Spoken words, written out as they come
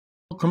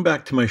Welcome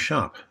back to my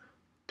shop.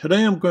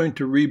 Today I'm going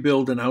to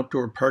rebuild an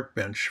outdoor park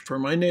bench for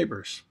my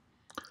neighbors.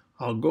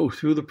 I'll go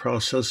through the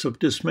process of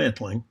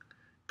dismantling,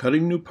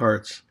 cutting new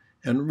parts,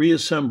 and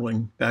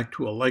reassembling back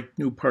to a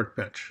like-new park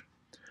bench.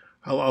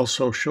 I'll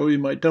also show you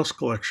my dust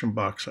collection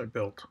box I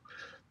built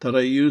that I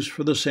use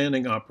for the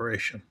sanding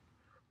operation.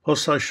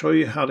 Plus I'll show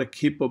you how to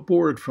keep a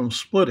board from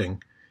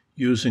splitting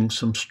using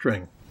some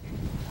string.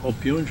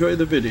 Hope you enjoy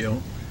the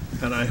video,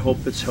 and I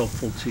hope it's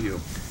helpful to you.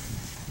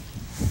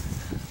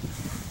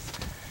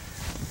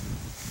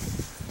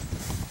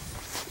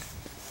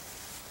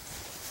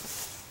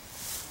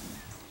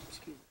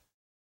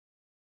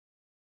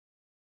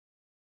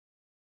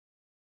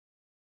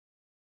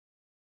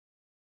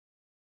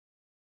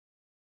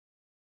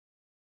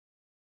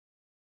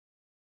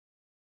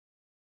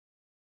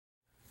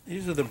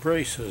 These are the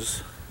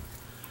braces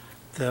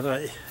that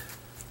I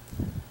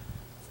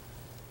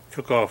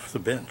took off the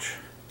bench,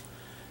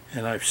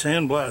 and I've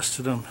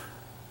sandblasted them,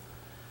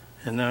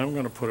 and now I'm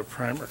going to put a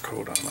primer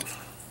coat on them.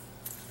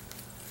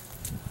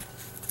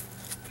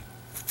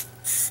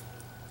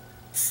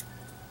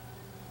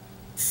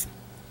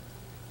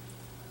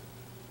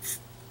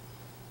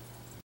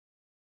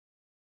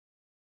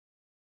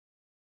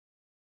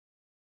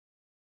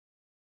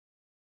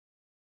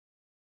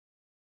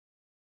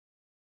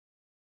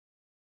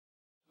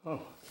 Oh,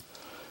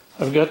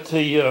 I've got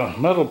the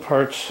metal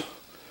parts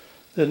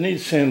that need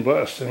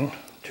sandblasting,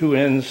 two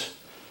ends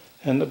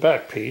and the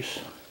back piece.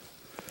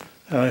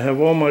 And I have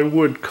all my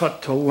wood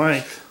cut to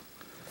length.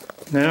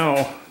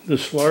 Now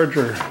this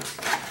larger,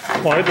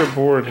 wider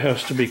board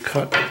has to be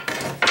cut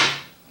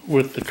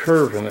with the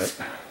curve in it.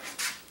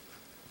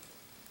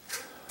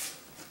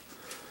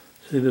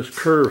 See, this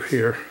curve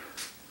here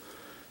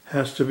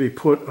has to be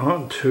put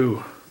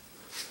onto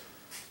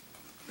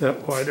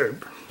that wider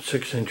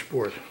 6-inch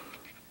board.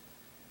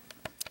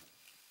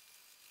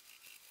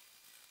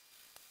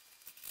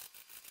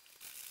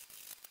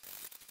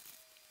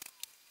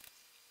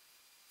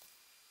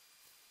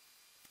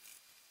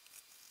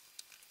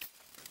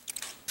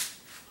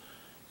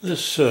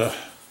 This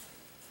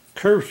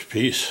curved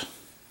piece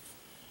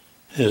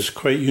is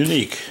quite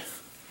unique.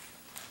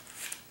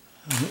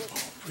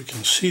 If we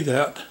can see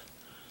that,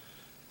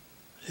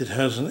 it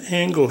has an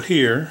angle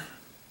here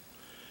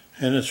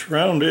and it's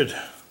rounded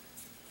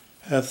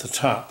at the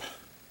top.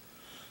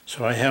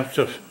 So I have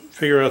to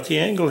figure out the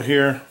angle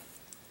here,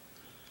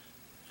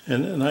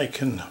 and then I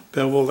can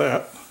bevel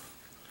that,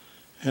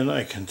 and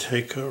I can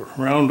take a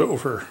round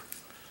over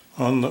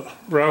on the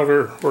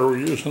router where we're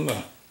using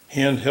the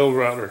handheld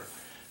router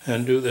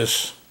and do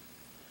this.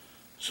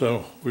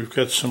 So we've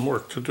got some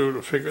work to do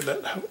to figure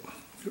that out.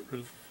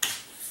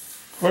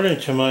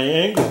 According to my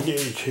angle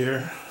gauge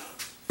here,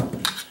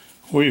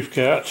 we've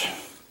got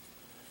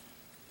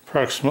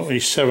approximately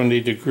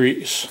 70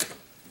 degrees.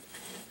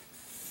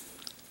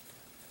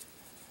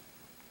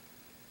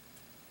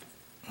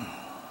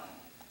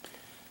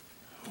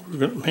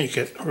 We're going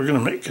to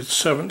make it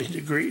 70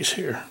 degrees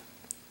here.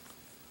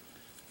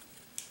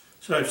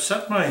 So I've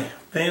set my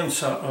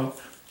bandsaw up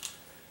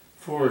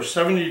for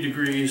 70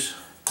 degrees.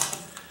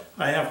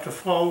 I have to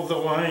follow the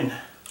line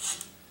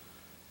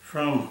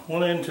from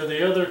one end to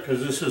the other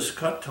because this is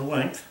cut to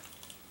length,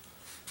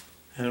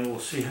 and we'll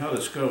see how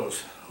this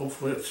goes.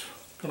 Hopefully it's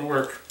going to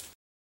work.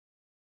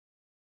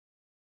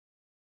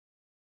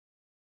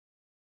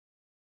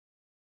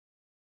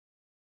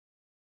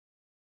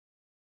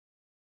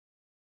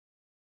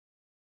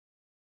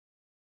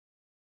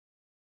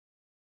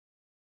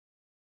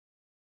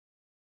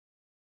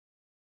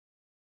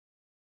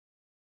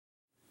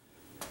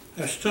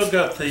 I still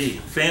got the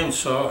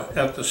bandsaw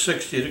at the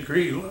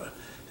 60-degree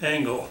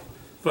angle,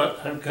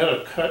 but I've got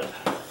to cut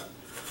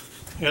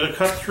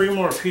 3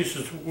 more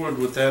pieces of wood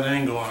with that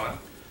angle on it.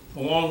 A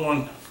long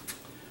one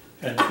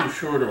and 2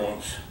 shorter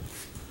ones.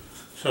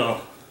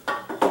 So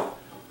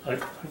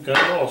I've got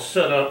it all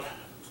set up,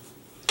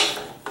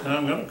 and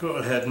I'm going to go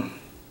ahead and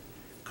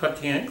cut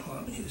the angle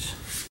on these.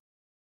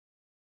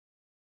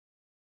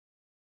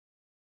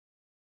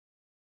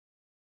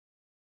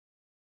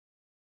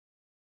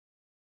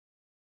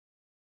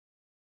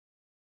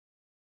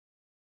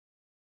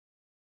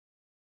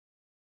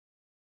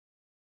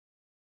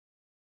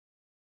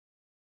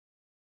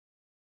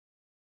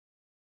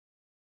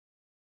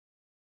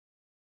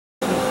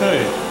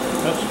 Okay,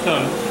 that's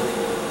done.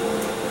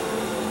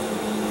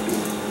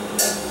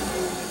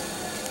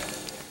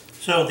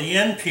 So the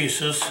end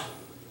pieces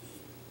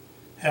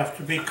have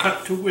to be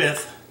cut to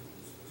width,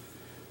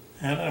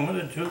 and I'm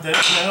going to do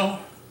that now.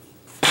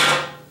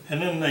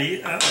 And then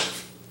the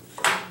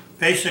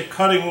basic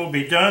cutting will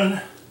be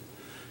done,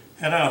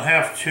 and I'll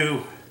have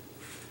to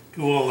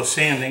do all the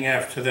sanding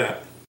after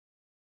that.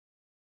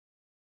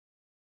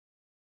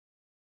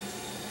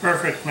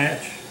 Perfect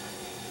match.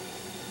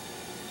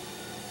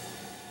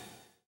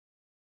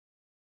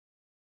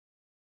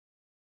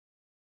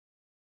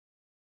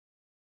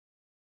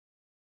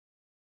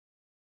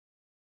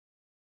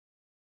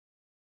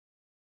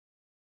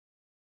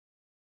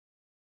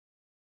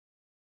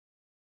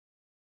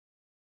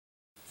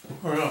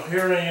 Well,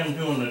 here I am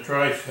doing the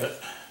dry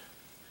fit.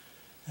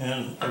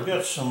 And I've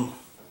got some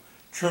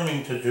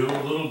trimming to do,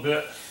 a little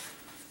bit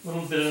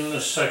in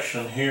this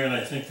section here, and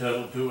I think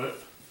that'll do it.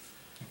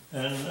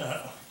 And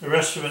the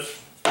rest of it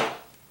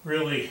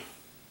really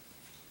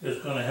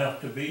is going to have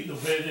to be the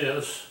way it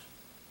is.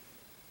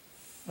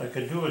 I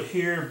could do it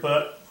here,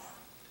 but,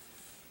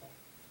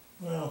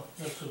 well,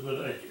 that's a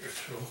good idea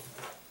too.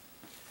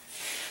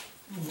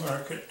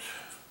 Mark it.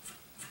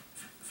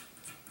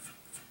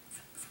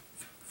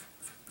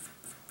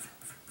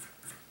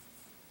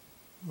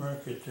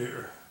 Mark it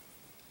there.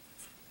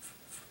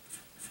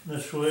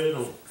 This way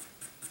it'll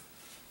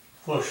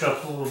flush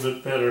up a little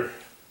bit better.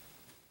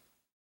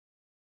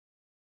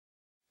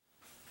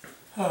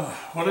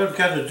 What I've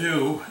got to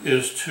do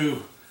is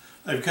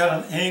I've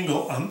got an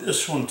angle on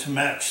this one to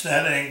match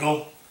that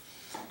angle,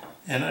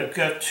 and I've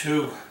got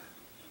to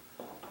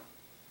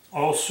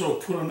also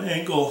put an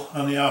angle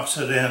on the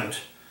opposite end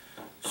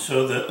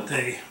so that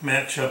they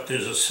match up.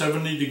 There's a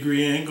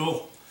 70-degree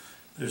angle,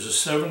 there's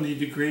a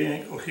 70-degree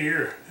angle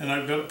here, and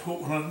I've got to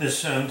put one on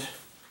this end.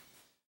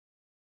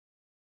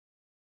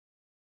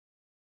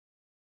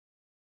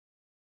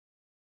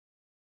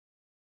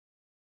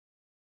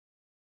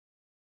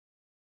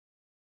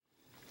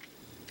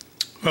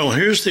 Well,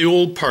 here's the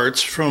old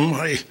parts from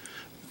my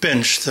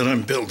bench that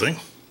I'm building.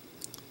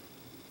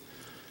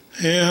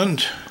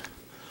 And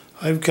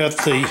I've got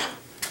the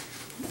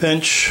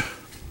bench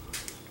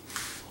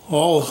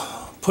all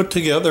put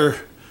together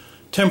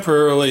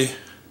temporarily.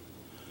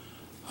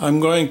 I'm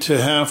going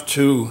to have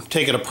to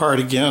take it apart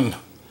again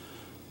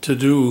to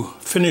do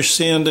finish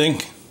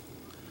sanding.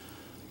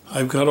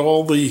 I've got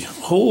all the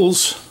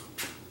holes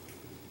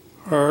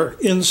are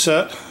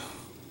inset,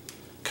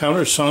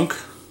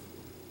 countersunk.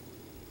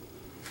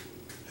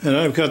 And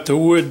I've got the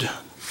wood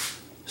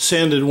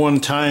sanded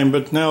one time,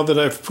 but now that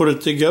I've put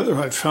it together,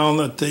 I've found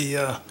that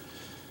the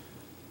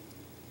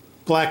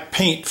black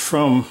paint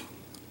from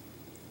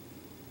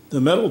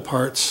the metal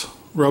parts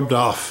rubbed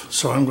off.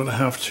 So I'm going to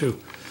have to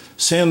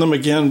sand them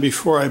again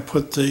before I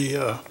put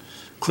the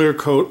clear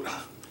coat.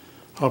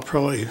 I'll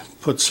probably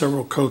put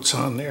several coats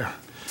on there.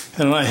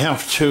 And I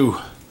have to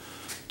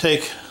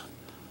take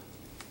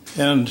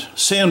and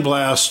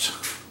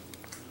sandblast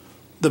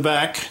the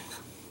back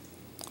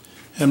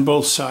and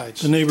both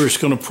sides. The neighbor's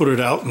going to put it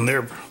out in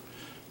their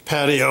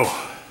patio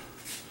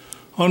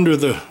under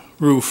the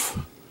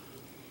roof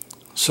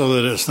so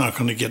that it's not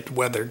going to get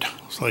weathered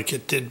like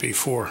it did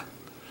before,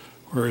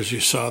 whereas you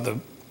saw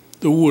the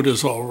wood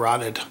is all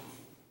rotted.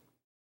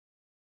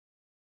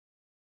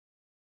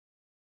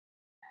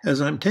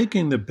 As I'm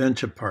taking the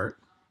bench apart,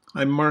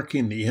 I'm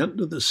marking the end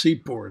of the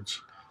seat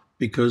boards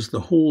because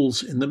the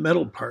holes in the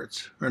metal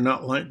parts are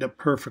not lined up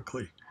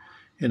perfectly,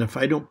 and if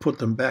I don't put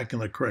them back in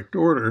the correct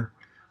order,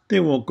 they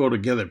won't go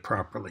together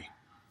properly.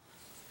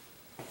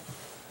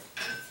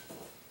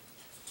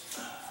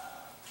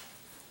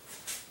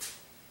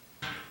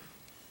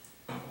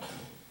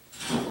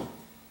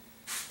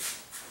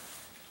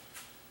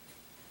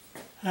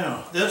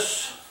 Now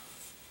this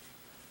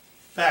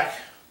back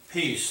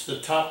piece,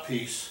 the top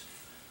piece,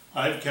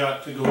 I've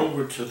got to go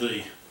over to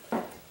the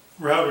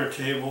router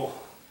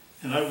table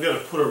and I've got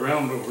to put a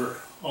round over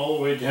all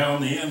the way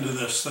down the end of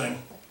this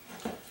thing,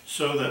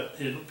 so that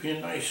it'll be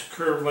a nice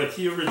curve like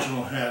the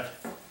original had.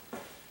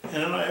 And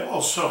then I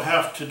also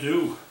have to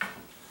do,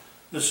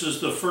 this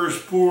is the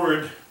first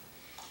board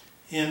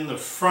in the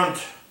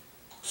front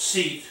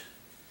seat,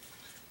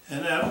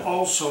 and that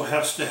also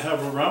has to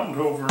have a round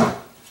over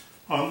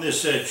on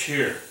this edge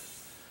here.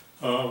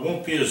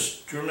 Won't be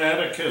as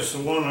dramatic as the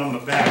one on the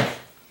back,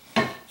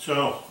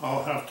 so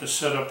I'll have to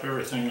set up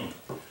everything and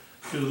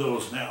do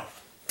those now.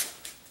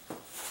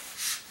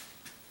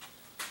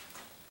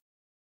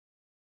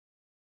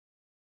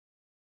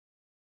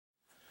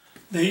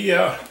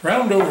 The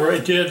round over I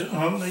did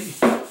on the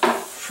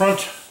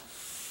front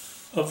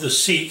of the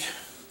seat,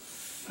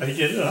 I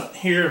did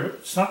here, but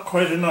it's not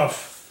quite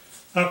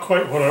enough, not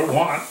quite what I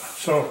want,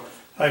 so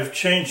I've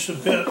changed a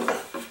bit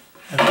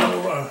and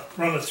I'll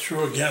run it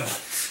through again.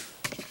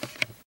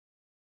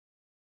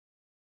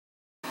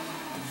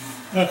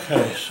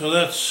 Okay, so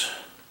that's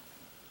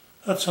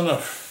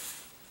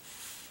enough.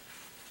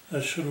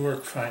 That should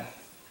work fine.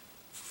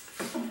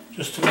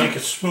 Just to make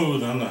it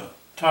smooth on the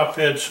top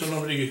edge so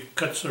nobody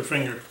cuts their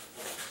finger.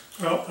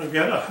 Well, I've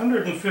got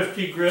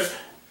 150 grit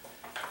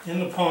in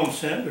the palm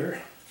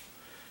sander,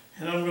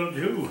 and I'm going to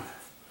do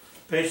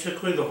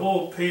basically the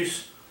whole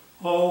piece,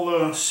 all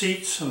the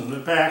seats and the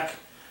back,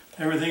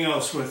 everything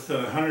else with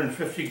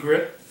 150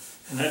 grit,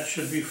 and that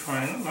should be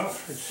fine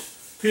enough. It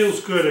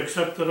feels good,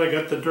 except that I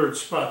got the dirt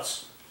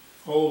spots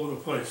all over the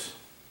place.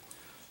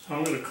 So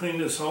I'm going to clean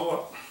this all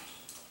up.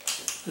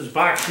 This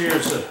box here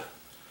is a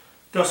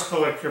dust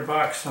collector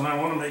box, and I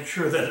want to make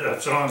sure that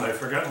that's on. I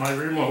forgot my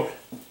remote.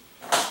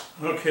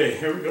 Okay,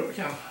 here we go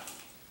again.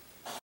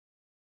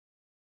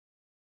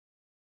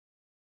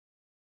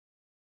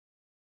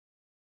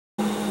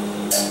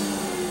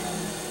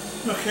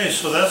 Okay,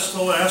 so that's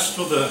the last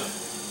of the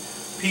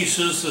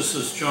pieces. This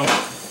is junk,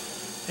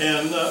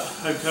 and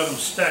I've got them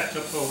stacked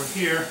up over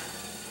here,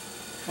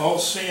 all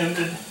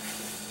sanded.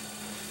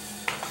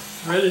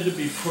 ready to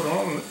be put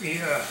on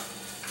the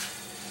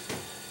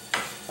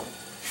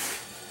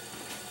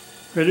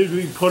ready to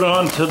be put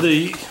onto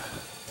the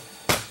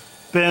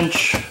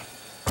bench.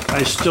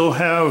 I still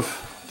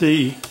have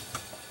the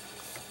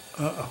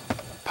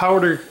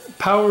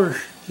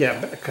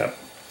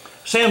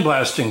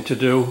sandblasting to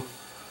do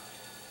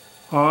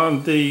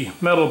on the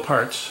metal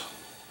parts.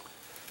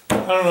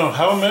 I don't know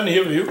how many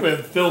of you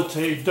have built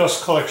a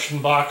dust collection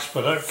box,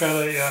 but I've got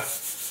a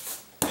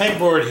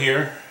pegboard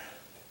here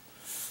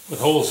with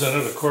holes in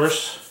it, of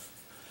course,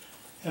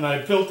 and I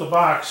built the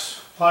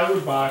box,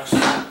 plywood box,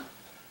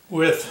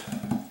 with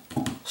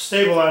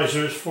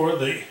stabilizers for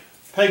the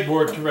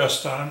pegboard to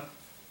rest on.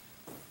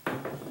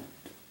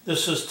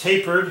 This is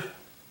tapered,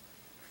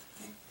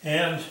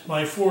 and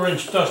my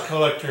 4-inch dust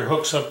collector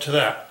hooks up to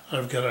that.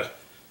 I've got a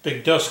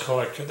big dust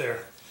collector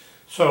there.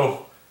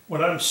 So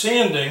when I'm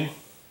sanding,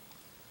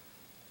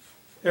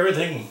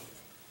 everything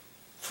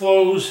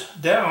flows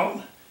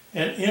down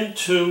and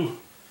into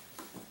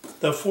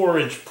the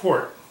 4-inch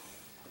port.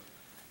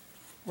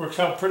 Works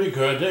out pretty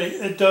good.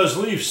 It does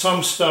leave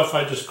some stuff.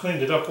 I just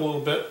cleaned it up a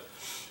little bit,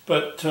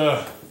 but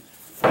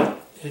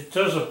it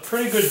does a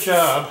pretty good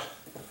job.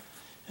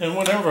 And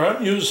whenever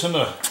I'm using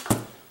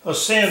a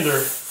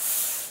sander,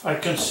 I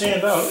can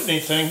sand out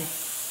anything,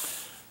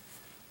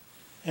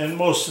 and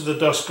most of the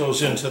dust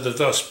goes into the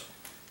dust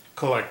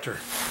collector.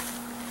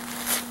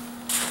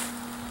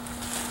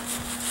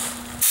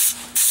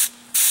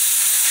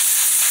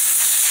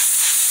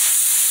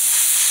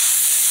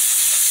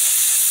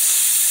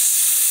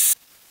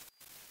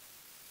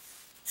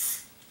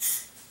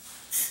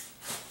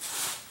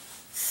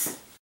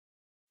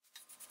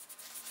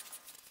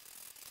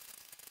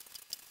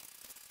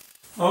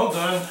 All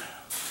done.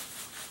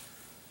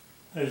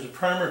 There's a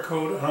primer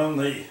coat on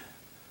the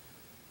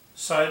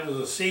side of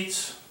the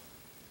seats,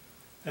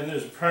 and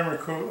there's a primer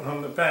coat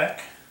on the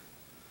back.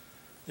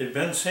 They've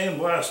been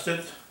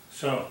sandblasted,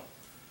 so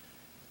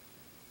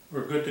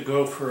we're good to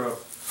go for a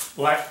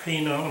black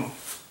paint on them.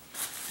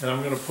 And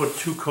I'm going to put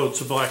 2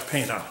 coats of black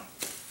paint on.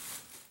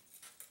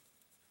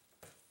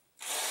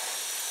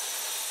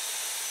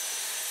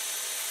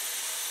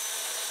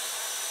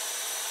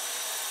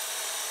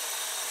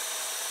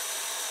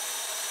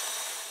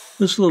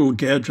 This little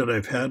gadget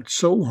I've had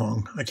so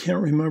long, I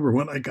can't remember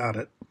when I got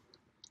it.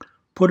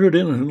 Put it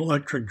in an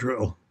electric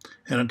drill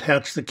and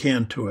attach the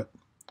can to it.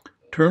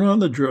 Turn on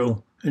the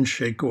drill and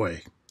shake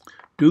away.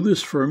 Do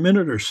this for a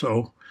minute or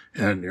so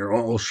and you're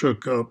all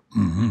shook up.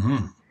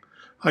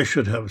 I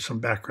should have some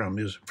background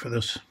music for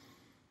this.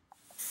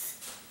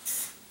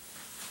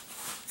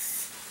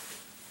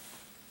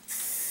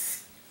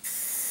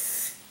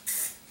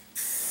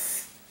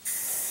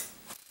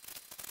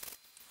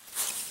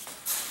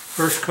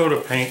 First coat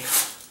of paint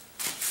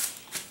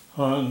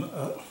on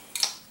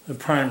the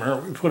primer.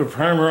 We put a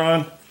primer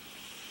on.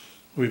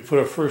 We put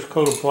a first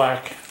coat of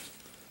black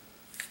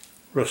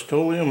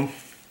Rust-Oleum.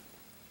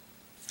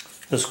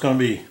 This is going to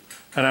be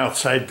an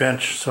outside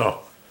bench,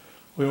 so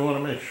we want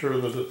to make sure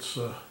that it's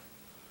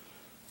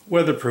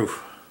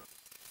weatherproof.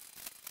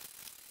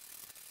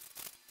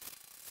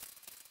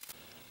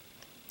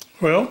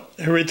 Well,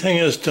 everything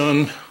is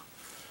done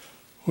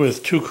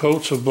with 2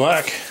 coats of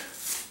black,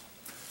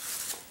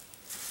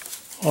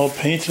 all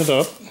painted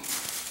up,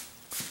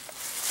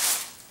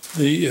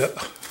 the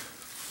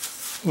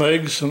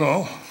legs and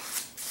all.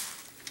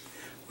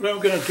 What I'm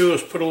going to do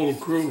is put a little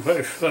groove.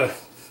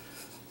 I've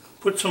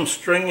put some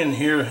string in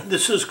here.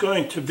 This is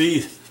going to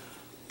be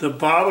the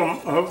bottom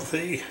of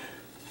the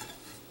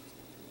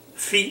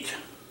feet.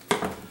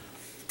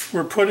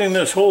 We're putting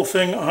this whole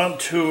thing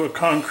onto a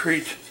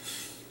concrete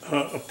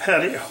a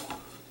patio,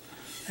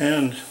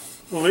 and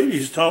the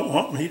ladies don't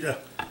want me to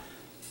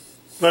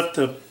let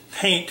the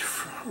paint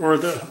or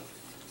the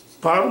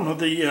bottom of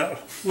the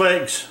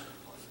legs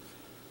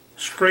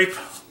scrape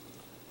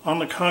on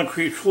the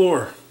concrete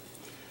floor.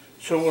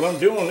 So what I'm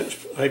doing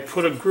is I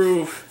put a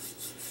groove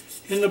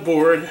in the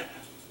board,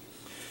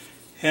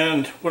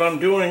 and what I'm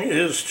doing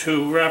is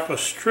to wrap a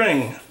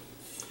string,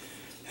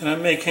 and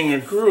I'm making a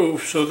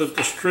groove so that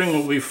the string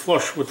will be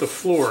flush with the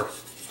floor.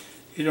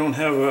 You don't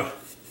have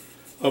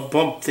a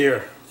bump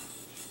there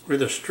where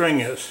the string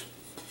is.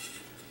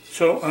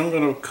 So I'm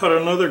going to cut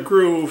another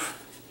groove,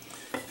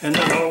 and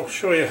then I'll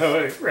show you how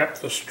I wrap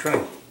the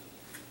string.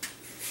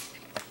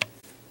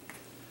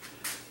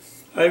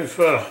 I've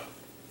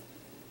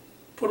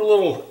put a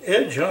little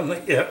edge on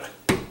the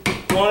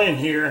line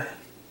here,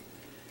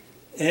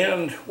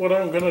 and what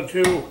I'm going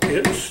to do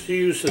is to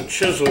use a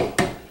chisel.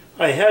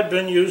 I had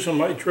been using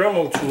my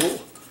Dremel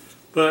tool,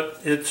 but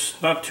it's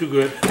not too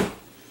good.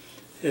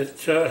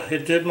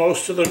 It did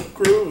most of the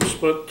grooves,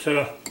 but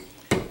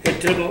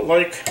it didn't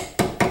like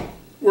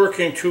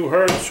working too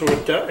hard, so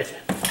it died.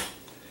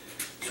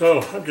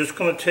 So I'm just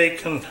going to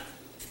take and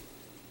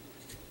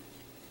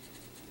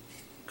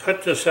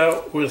cut this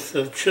out with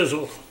the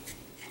chisel.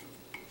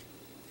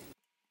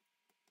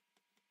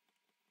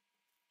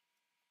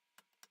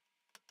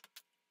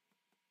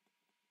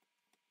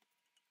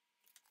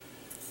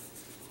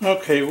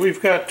 Okay,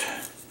 we've got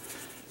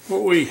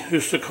what we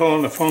used to call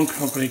in the phone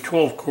company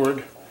 12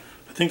 cord.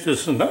 I think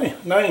this is a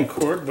 9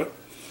 cord, but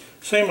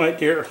same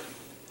idea.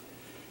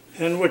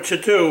 And what you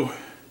do,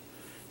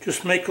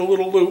 just make a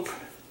little loop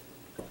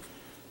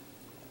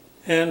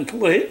and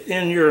lay it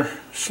in your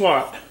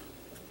slot.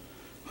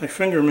 My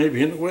finger may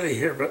be in the way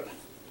here, but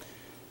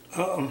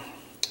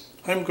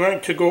I'm going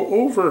to go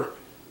over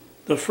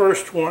the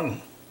first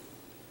one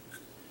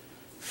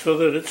so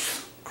that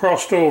it's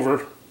crossed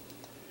over,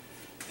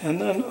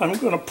 and then I'm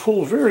going to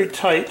pull very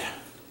tight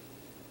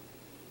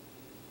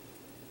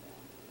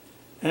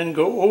and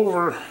go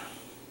over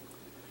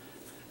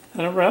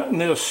and around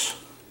this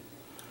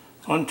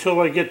until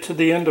I get to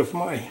the end of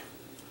my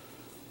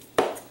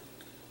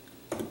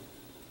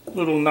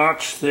little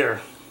notch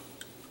there.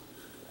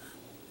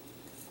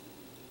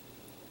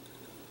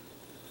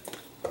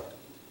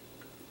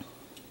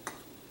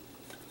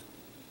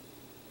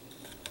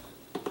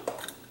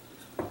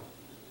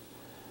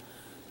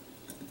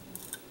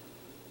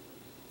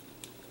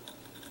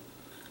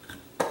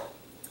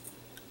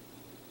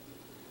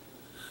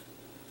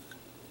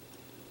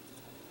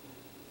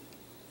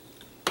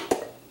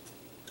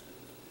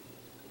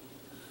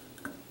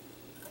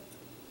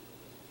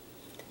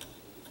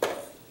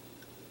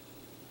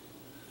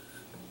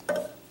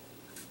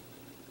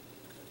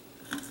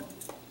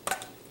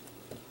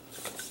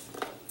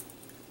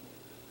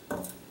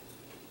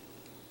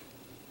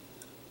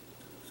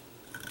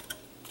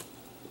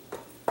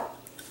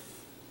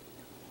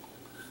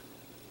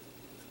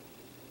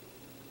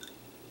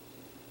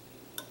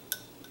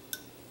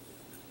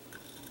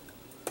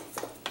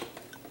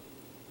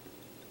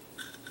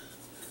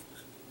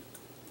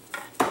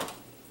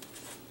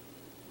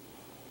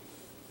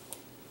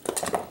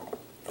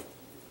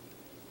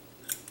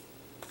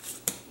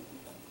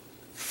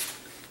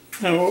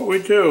 Now what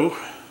we do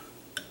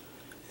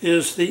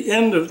is the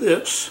end of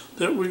this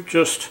that we've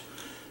just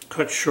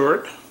cut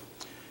short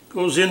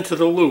goes into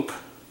the loop.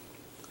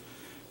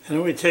 And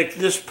then we take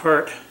this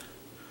part,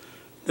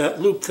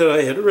 that loop that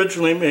I had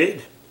originally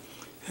made,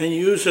 and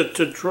use it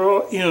to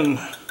draw in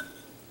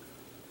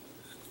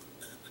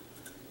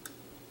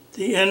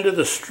the end of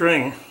the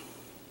string.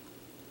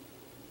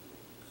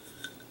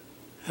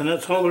 And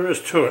that's all there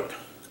is to it.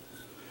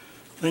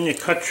 Then you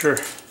cut your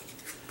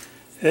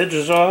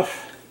edges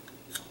off.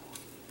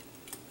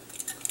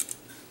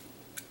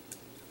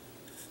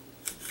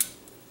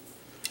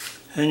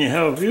 And you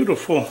have a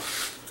beautiful,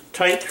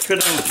 tight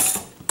fitting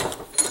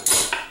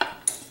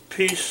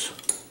piece.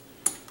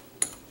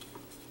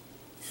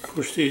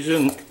 Push these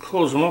in,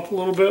 close them up a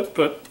little bit,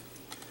 but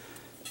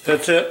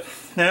that's it.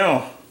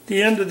 Now,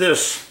 the end of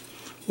this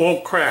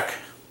won't crack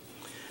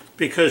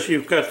because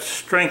you've got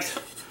strength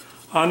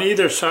on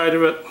either side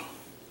of it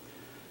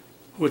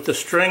with the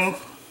string,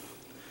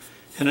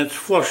 and it's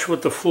flush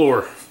with the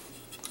floor.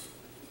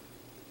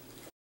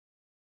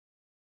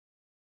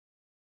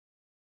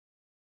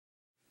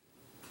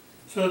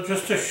 So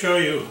just to show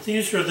you,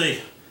 these are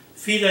the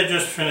feet I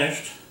just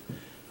finished.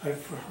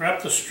 I've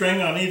wrapped the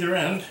string on either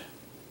end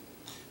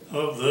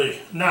of the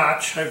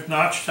notch. I've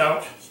notched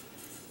out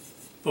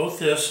both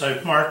this.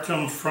 I've marked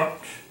them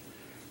front,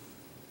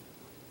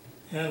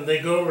 and they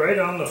go right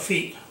on the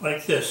feet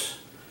like this.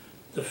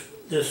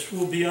 This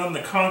will be on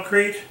the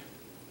concrete,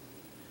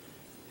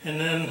 and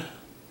then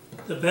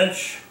the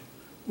bench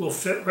will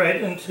fit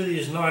right into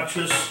these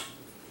notches,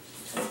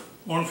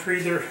 one for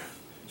either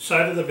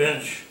side of the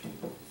bench.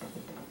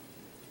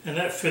 And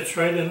that fits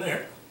right in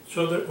there,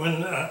 so that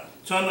when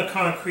it's on the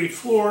concrete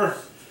floor,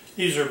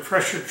 these are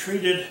pressure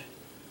treated,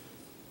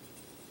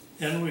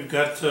 and we've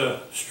got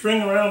the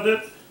string around it.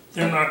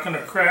 They're not going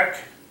to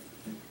crack,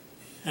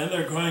 and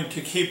they're going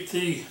to keep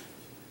the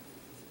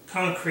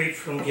concrete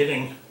from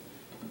getting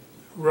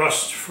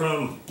rust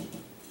from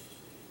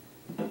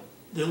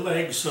the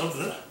legs of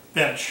the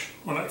bench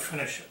when I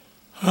finish it.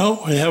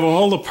 Well, we have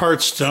all the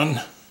parts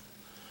done.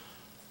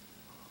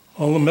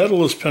 All the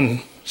metal has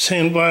been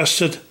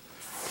sandblasted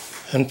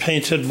and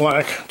painted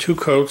black, 2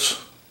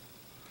 coats.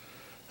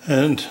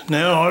 And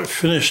now I've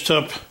finished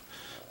up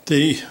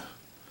the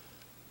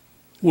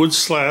wood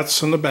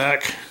slats on the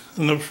back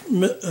and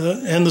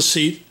the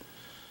seat.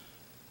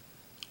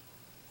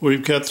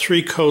 We've got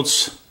 3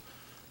 coats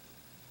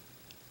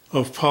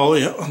of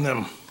poly on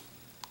them.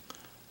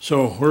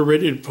 So we're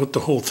ready to put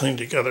the whole thing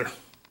together.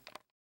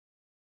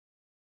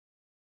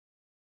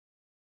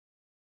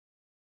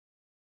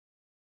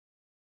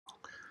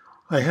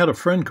 I had a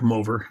friend come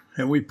over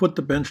and we put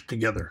the bench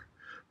together,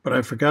 but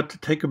I forgot to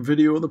take a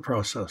video of the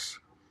process.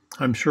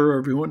 I'm sure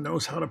everyone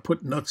knows how to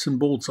put nuts and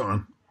bolts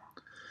on.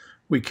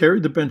 We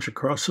carried the bench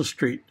across the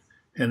street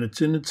and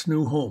it's in its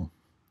new home.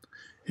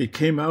 It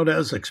came out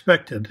as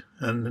expected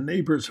and the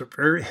neighbors are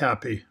very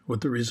happy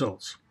with the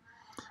results.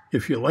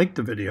 If you liked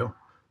the video,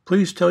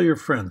 please tell your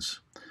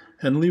friends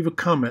and leave a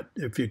comment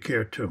if you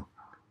care to.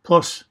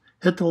 Plus,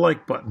 hit the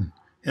like button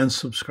and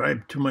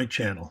subscribe to my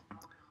channel.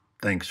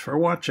 Thanks for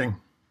watching.